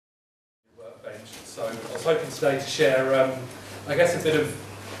So I was hoping today to share, I guess,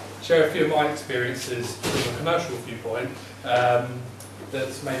 share a few of my experiences from a commercial viewpoint that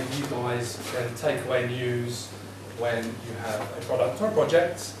maybe you guys can take away and use when you have a product or a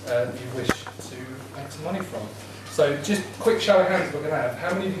project you wish to make some money from. So just quick show of hands we're going to have.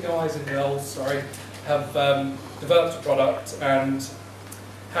 How many of you guys and girls, have developed a product and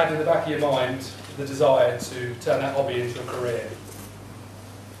had in the back of your mind the desire to turn that hobby into a career?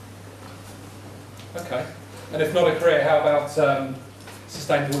 Okay. And if not a career, how about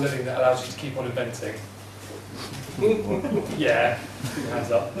sustainable living that allows you to keep on inventing? Yeah, hands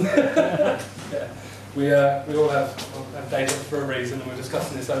up. Yeah. We all have data for a reason, and we're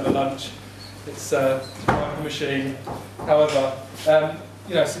discussing this over lunch. It's a machine. However,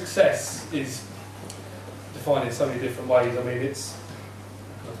 success is defined in so many different ways. I mean,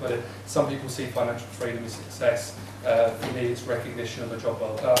 some people see financial freedom as success. For me, it's recognition of a job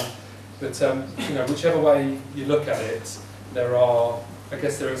well done. But whichever way you look at it, there are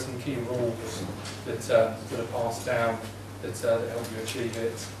some key rules that are passed down that help you achieve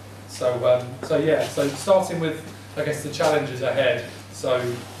it. So starting with, I guess, the challenges ahead. So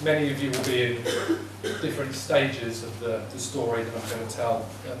many of you will be in different stages of the story that I'm going to tell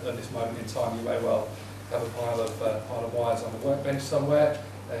at this moment in time. You may well have a pile of wires on the workbench somewhere,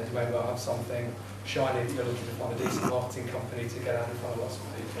 and you may well have something shiny that you're looking to find a decent marketing company to get out in front of lots of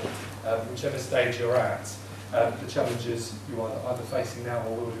people. Whichever stage you're at, the challenges you are either facing now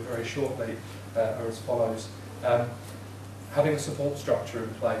or will do very shortly are as follows. Having a support structure in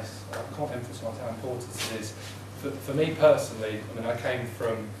place. I can't emphasise how important it is. For me personally, I've come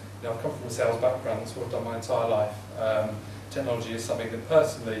from a sales background. That's what I've done my entire life. Technology is something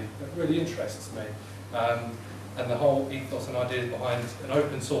that really interests me. And the whole ethos and ideas behind an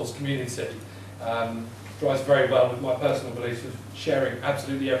open source community drives very well with my personal beliefs of sharing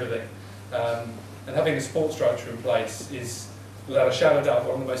absolutely everything. And having a support structure in place is, without a shadow of doubt,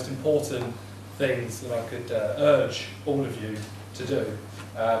 one of the most important things that I could urge all of you to do.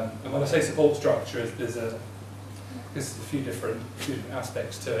 And when I say support structure, there's a few different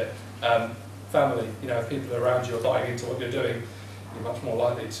aspects to it. Family, if people around you are buying into what you're doing, you're much more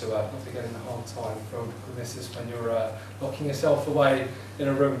likely to not be getting a hard time from this is when you're locking yourself away in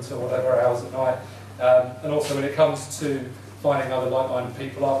a room till whatever hours at night. And also when it comes to finding other like-minded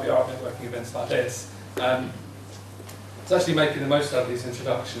people, we are at networking events like this. It's actually making the most out of these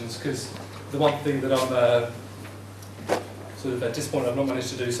introductions, because the one thing that I'm disappointed I've not managed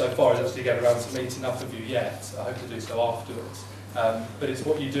to do so far is actually get around to meet enough of you yet. I hope to do so afterwards. But it's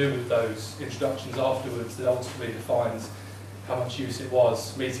what you do with those introductions afterwards that ultimately defines how much use it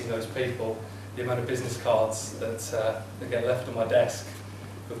was meeting those people, the amount of business cards that get left on my desk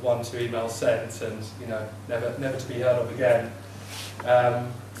with 1-2 emails sent and never to be heard of again.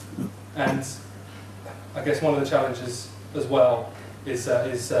 And I guess one of the challenges as well is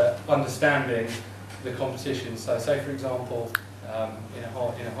understanding the competition. So say for example, in a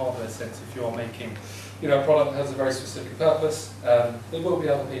hardware sense, if you are making a product that has a very specific purpose, there will be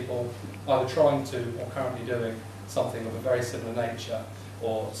other people either trying to or currently doing something of a very similar nature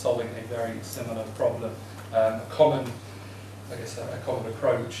or solving a very similar problem. A common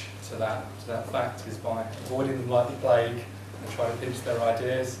approach to that fact is by avoiding them like the plague and trying to pinch their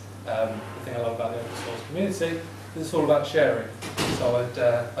ideas. The thing I love about the open source community is it's all about sharing. So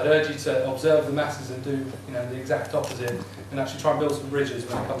I'd urge you to observe the masses and do the exact opposite, and actually try and build some bridges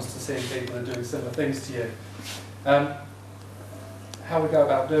when it comes to seeing people that are doing similar things to you. How we go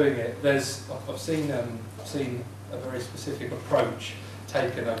about doing it, I've seen a very specific approach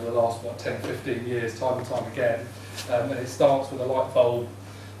taken over the last 10-15 years, time and time again, and it starts with a light bulb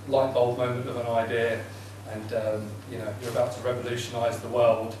moment of an idea, and you're about to revolutionise the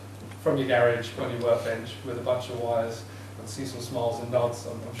world from your garage on your workbench with a bunch of wires. I see some smiles and nods.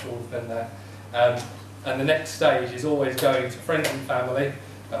 I'm sure we've been there. And the next stage is always going to friends and family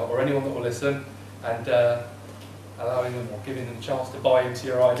or anyone that will listen, and allowing them or giving them a chance to buy into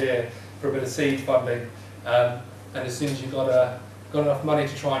your idea for a bit of seed funding. And as soon as you've got enough money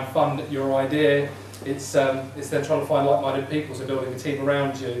to try and fund your idea, it's then trying to find like-minded people, so building a team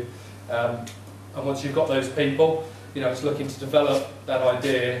around you. And once you've got those people, it's looking to develop that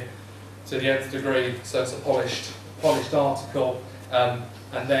idea to the nth degree, so it's a polished article, and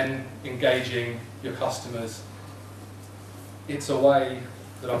then engaging your customers. It's a way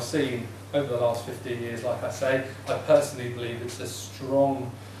that I've seen over the last 15 years, like I say. I personally believe it's a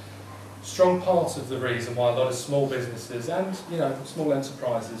strong part of the reason why a lot of small businesses and small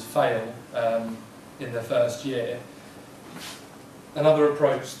enterprises fail in their first year. Another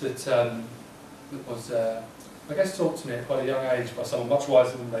approach that was I guess, taught to me at quite a young age by someone much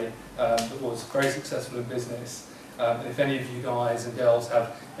wiser than me, that was very successful in business. And if any of you guys and girls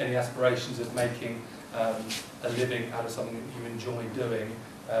have any aspirations of making a living out of something that you enjoy doing,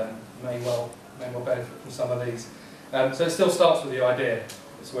 may well benefit from some of these. So it still starts with the idea.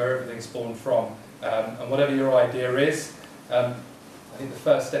 It's where everything's spawned from. And whatever your idea is, I think the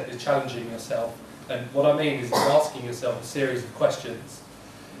first step is challenging yourself. And what I mean is asking yourself a series of questions.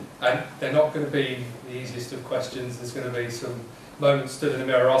 And they're not going to be the easiest of questions. There's going to be some moments stood in the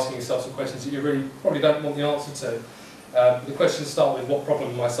mirror asking yourself some questions that you really probably don't want the answer to. The questions start with, what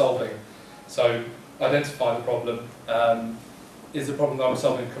problem am I solving? So identify the problem. Is the problem that I'm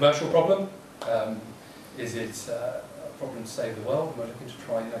solving a commercial problem? Is it a problem to save the world? Am I looking to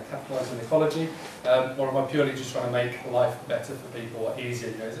try, capitalise on ecology? Or am I purely just trying to make life better for people or easier?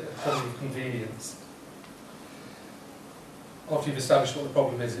 Is it a problem of convenience? After you've established what the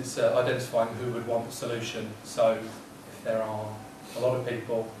problem is, it's identifying who would want the solution. So if there are a lot of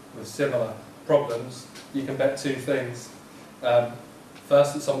people with similar problems, you can bet two things.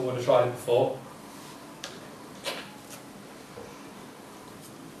 First, that someone would have tried it before.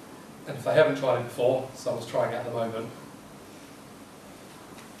 And if they haven't tried it before, someone's trying it at the moment.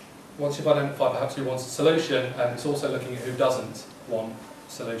 Once you've identified perhaps who wants a solution, it's also looking at who doesn't want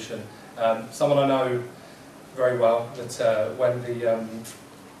a solution. Someone I know very well that when the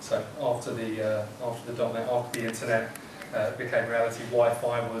after the .NET, after the internet became reality,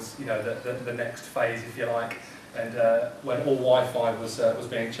 Wi-Fi was the next phase, if you like, and when all Wi-Fi was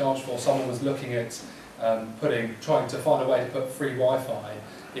being charged for, someone was looking at trying to find a way to put free Wi-Fi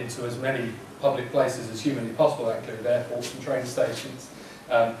into as many public places as humanly possible, that included airports and train stations.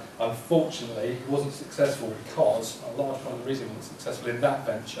 Unfortunately, it wasn't successful because a large part of the reason it wasn't successful in that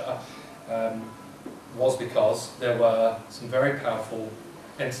venture was because there were some very powerful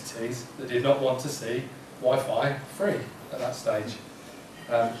entities that did not want to see Wi-Fi free at that stage.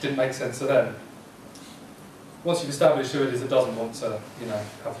 It didn't make sense to them. Once you've established who it is that doesn't want to,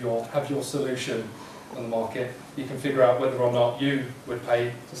 have your solution on the market, you can figure out whether or not you would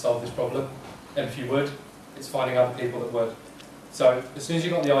pay to solve this problem, and if you would, it's finding other people that would. So as soon as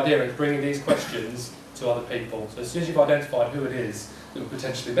you've got the idea, it's bringing these questions to other people. So as soon as you've identified who it is that would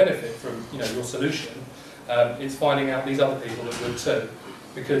potentially benefit from your solution, it's finding out these other people that would too.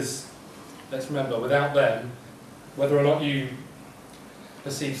 Because let's remember, without them, whether or not you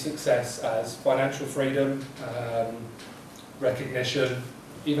perceive success as financial freedom, recognition,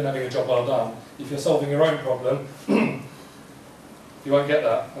 even having a job well done, if you're solving your own problem, you won't get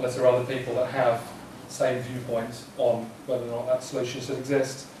that unless there are other people that have the same viewpoints on whether or not that solution should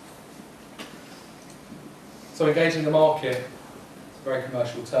exist. So engaging the market, it's a very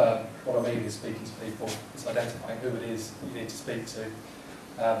commercial term. What I mean is speaking to people. It's identifying who it is that you need to speak to.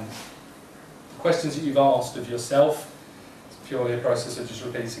 The questions that you've asked of yourself, it's purely a process of just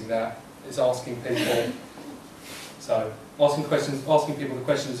repeating that. It's asking people. So asking people the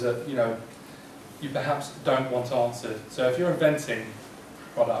questions that you perhaps don't want answered. So if you're inventing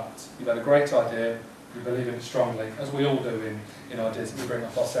a product, you've had a great idea, you believe in it strongly, as we all do in ideas that we bring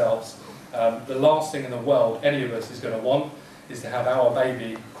up ourselves. The last thing in the world any of us is going to want is to have our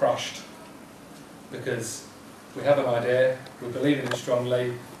baby crushed, because we have an idea, we believe in it strongly,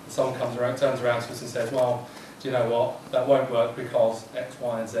 and someone turns around to us and says, well, do you know what, that won't work because X,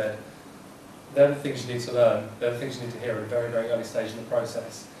 Y and Z. They're the things you need to learn, they're the things you need to hear at a very, very early stage in the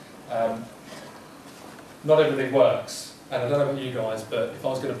process. Not everything works, and I don't know about you guys, but if I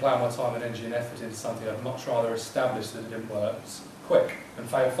was going to plough my time and energy and effort into something, I'd much rather establish that it didn't work quick and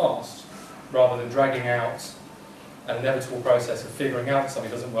fail fast, rather than dragging out an inevitable process of figuring out that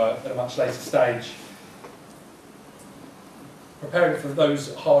something doesn't work at a much later stage. Preparing for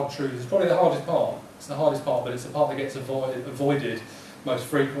those hard truths is probably the hardest part. It's the hardest part, but it's the part that gets avoided most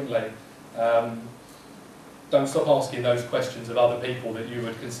frequently. Don't stop asking those questions of other people that you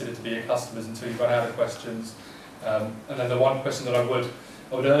would consider to be your customers until you run out of questions. And then the one question that I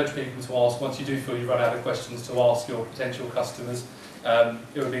would urge people to ask once you do feel you've run out of questions to ask your potential customers,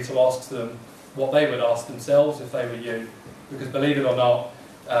 it would be to ask them what they would ask themselves if they were you. Because believe it or not,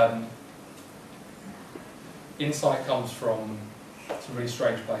 insight comes from some really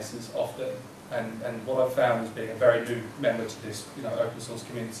strange places often. And what I've found as being a very new member to this open source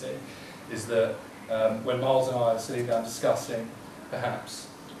community is that when Miles and I are sitting down discussing perhaps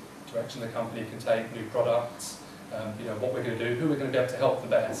the direction the company can take, new products, what we're going to do, who we're going to be able to help the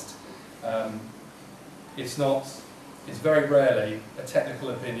best, it's very rarely a technical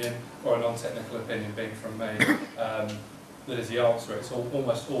opinion or a non-technical opinion being from me that is the answer. It's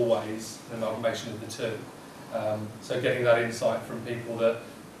almost always an amalgamation of the two. So getting that insight from people that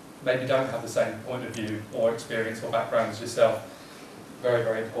maybe don't have the same point of view or experience or background as yourself. Very,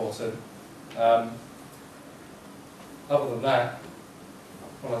 very important. Other than that,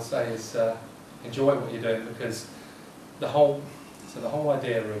 what I'd say is enjoy what you're doing, because the whole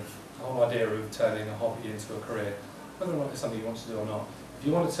idea of turning a hobby into a career, whether or not it's something you want to do or not, if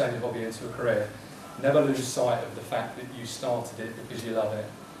you want to turn your hobby into a career, never lose sight of the fact that you started it because you love it.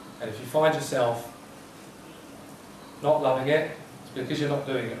 And if you find yourself not loving it, it's because you're not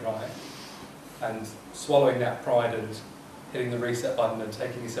doing it right. And swallowing that pride and hitting the reset button and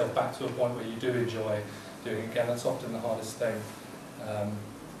taking yourself back to a point where you do enjoy doing it again, that's often the hardest thing.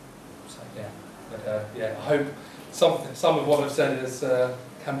 So yeah, but yeah, I hope some of what I've said is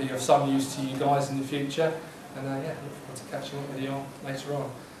can be of some use to you guys in the future. And yeah, look forward to catching up with you all later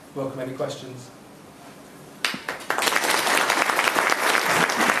on. Welcome any questions.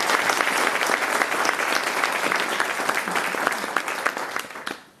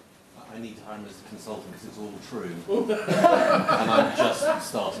 I need to hire him as a consultant because it's all true. And I'm just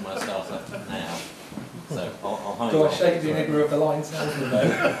starting my startup now. So I'll hire you. Do I shake the enigma of the line salesman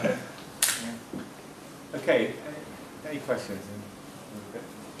though? Okay, any questions?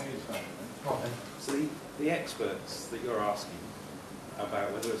 So the experts that you're asking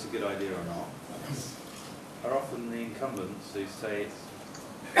about whether it's a good idea or not are often the incumbents who say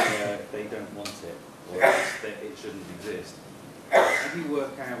they don't want it, or that it shouldn't exist. How do you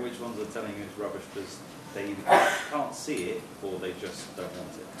work out which ones are telling you it's rubbish because they either can't see it or they just don't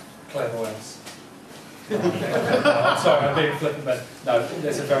want it? Clairvoyance. I'm sorry, I'm being flippant, but no,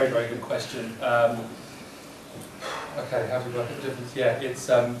 that's a very, very good question. Okay, how do you work out the difference? Yeah, it's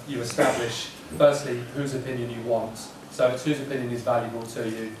you establish, firstly, whose opinion you want. So it's whose opinion is valuable to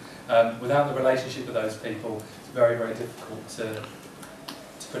you. Without the relationship with those people, it's very, very difficult to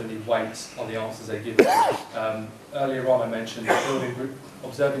put any weight on the answers they give you. Earlier on I mentioned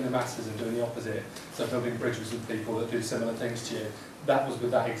observing the masses and doing the opposite, so building bridges with people that do similar things to you. That was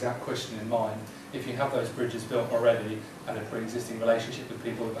with that exact question in mind. If you have those bridges built already and a pre-existing relationship with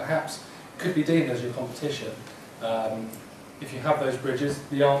people that perhaps could be deemed as your competition, if you have those bridges,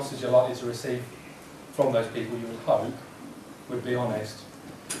 the answers you're likely to receive from those people, you would hope, would be honest.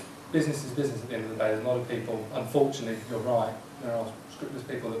 Business is business at the end of the day. There's a lot of people, unfortunately, you're right, there are scrupulous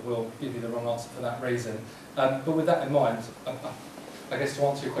people that will give you the wrong answer for that reason. But with that in mind, I guess to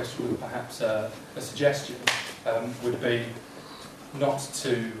answer your question with perhaps a suggestion would be not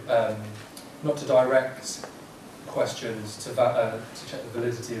to direct questions to check the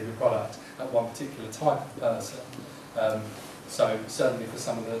validity of your product at one particular type of person. So certainly for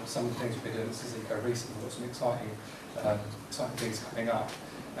some of the things we've been doing at Ciseco recently, we've got some exciting things coming up,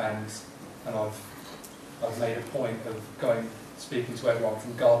 and I've made a point of speaking to everyone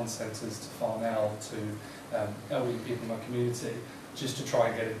from garden centres to Farnell to elderly people in my community, just to try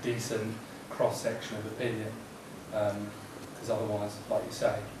and get a decent cross-section of opinion. Because otherwise, like you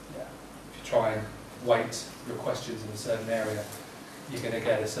say, yeah, if you try and weight your questions in a certain area, you're going to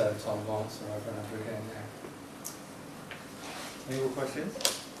get a certain type of answer over and over again. Yeah. Any more questions?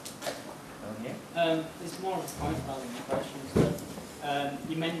 It's more of a point rather than a question. So,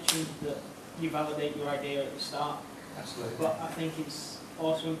 you mentioned that you validate your idea at the start. Absolutely. But I think it's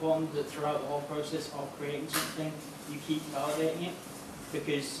also important that throughout the whole process of creating something, you keep validating it,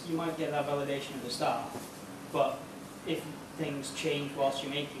 because you might get that validation at the start, but if things change whilst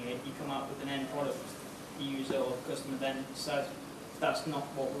you're making it, you come out with an end product, the user or the customer then says, that's not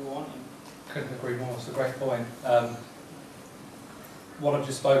what we want. Couldn't agree more, it's a great point. What I've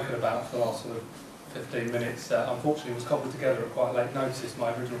just spoken about for the last sort of 15 minutes, unfortunately was cobbled together at quite late notice.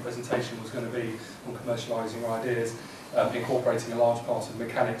 My original presentation was going to be on commercialising your ideas, incorporating a large part of the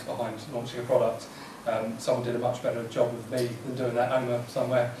mechanics behind launching a product. Someone did a much better job of me than doing that owner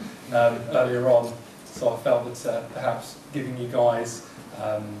somewhere earlier on, so I felt that perhaps giving you guys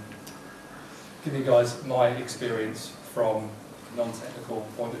my experience from a non-technical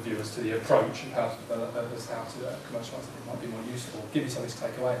point of view as to the approach and how to develop it, as how to commercialise it might be more useful. Give you something to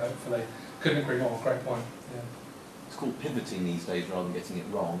take away, hopefully. Couldn't agree more, great point. Yeah. It's called pivoting these days rather than getting it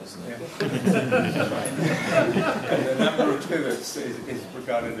wrong, isn't it? And the number of pivots is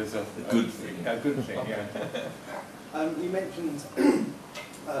regarded as a good thing. A good thing, yeah. You mentioned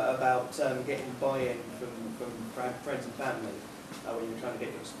about getting buy-in from friends and family when you're trying to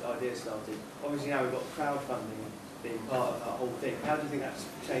get your idea started. Obviously now we've got crowdfunding being part of that whole thing. How do you think that's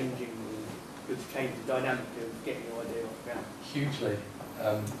changing, could change the dynamic of getting your idea off the ground? Hugely.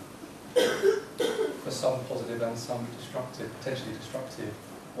 For some positive and some destructive, potentially destructive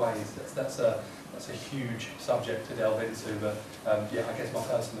ways. That's a huge subject to delve into, but yeah, I guess my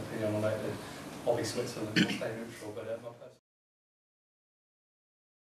personal opinion on it, obviously Switzerland will stay neutral, but my